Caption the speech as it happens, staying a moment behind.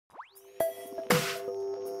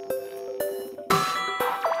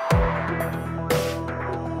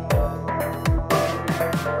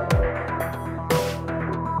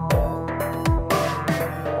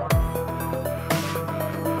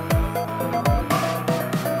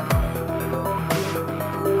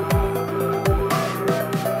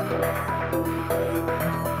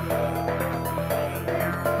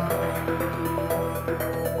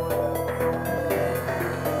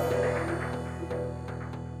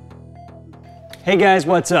Hey guys,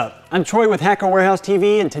 what's up? I'm Troy with Hacker Warehouse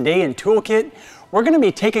TV, and today in Toolkit, we're going to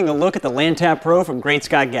be taking a look at the Lan Tap Pro from Great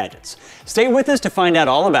Scott Gadgets. Stay with us to find out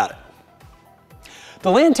all about it. The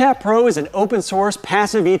Lan Tap Pro is an open source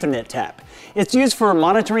passive Ethernet tap. It's used for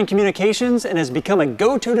monitoring communications and has become a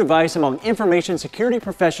go-to device among information security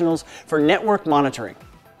professionals for network monitoring.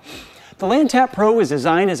 The Lan Tap Pro is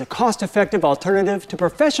designed as a cost-effective alternative to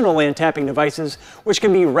professional LAN tapping devices, which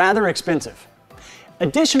can be rather expensive.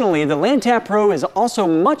 Additionally, the Lan Tap Pro is also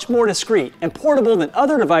much more discreet and portable than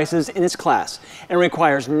other devices in its class and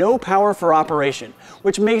requires no power for operation,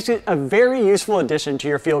 which makes it a very useful addition to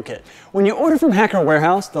your field kit. When you order from Hacker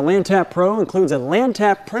Warehouse, the Lan Tap Pro includes a Lan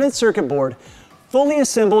Tap printed circuit board fully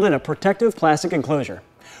assembled in a protective plastic enclosure.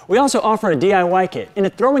 We also offer a DIY kit in a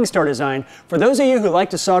throwing star design for those of you who like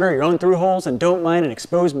to solder your own through holes and don't mind an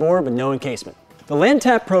exposed board with no encasement. The Lan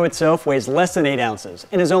Tap Pro itself weighs less than 8 ounces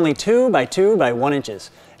and is only 2 by 2 by 1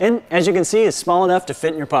 inches, and as you can see is small enough to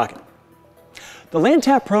fit in your pocket. The Lan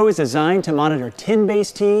Tap Pro is designed to monitor 10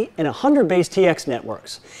 base T and 100 base TX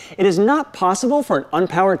networks. It is not possible for an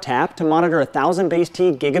unpowered tap to monitor 1000 base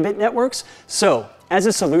T gigabit networks, so as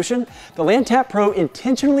a solution, the Lan Tap Pro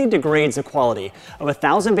intentionally degrades the quality of a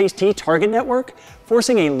 1000 base T target network,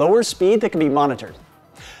 forcing a lower speed that can be monitored.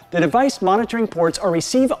 The device monitoring ports are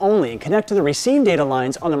receive only and connect to the receive data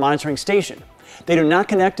lines on the monitoring station. They do not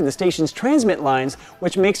connect to the station's transmit lines,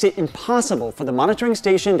 which makes it impossible for the monitoring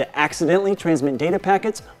station to accidentally transmit data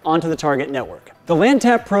packets onto the target network. The Lan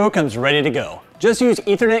Tap Pro comes ready to go. Just use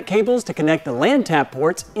Ethernet cables to connect the Lan Tap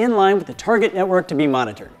ports in line with the target network to be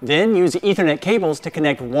monitored. Then use Ethernet cables to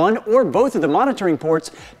connect one or both of the monitoring ports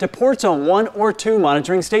to ports on 1 or 2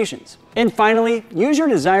 monitoring stations. And finally, use your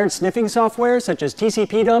desired sniffing software such as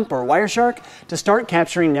TCP dump or Wireshark to start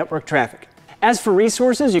capturing network traffic. As for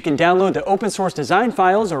resources, you can download the open source design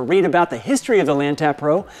files or read about the history of the Lan Tap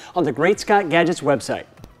Pro on the Great Scott Gadgets website.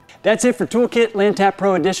 That's it for Toolkit Lan Tap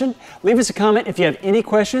Pro Edition. Leave us a comment if you have any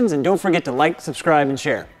questions, and don't forget to like, subscribe, and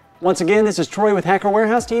share. Once again, this is Troy with Hacker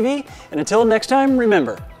Warehouse TV, and until next time,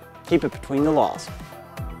 remember, keep it between the laws.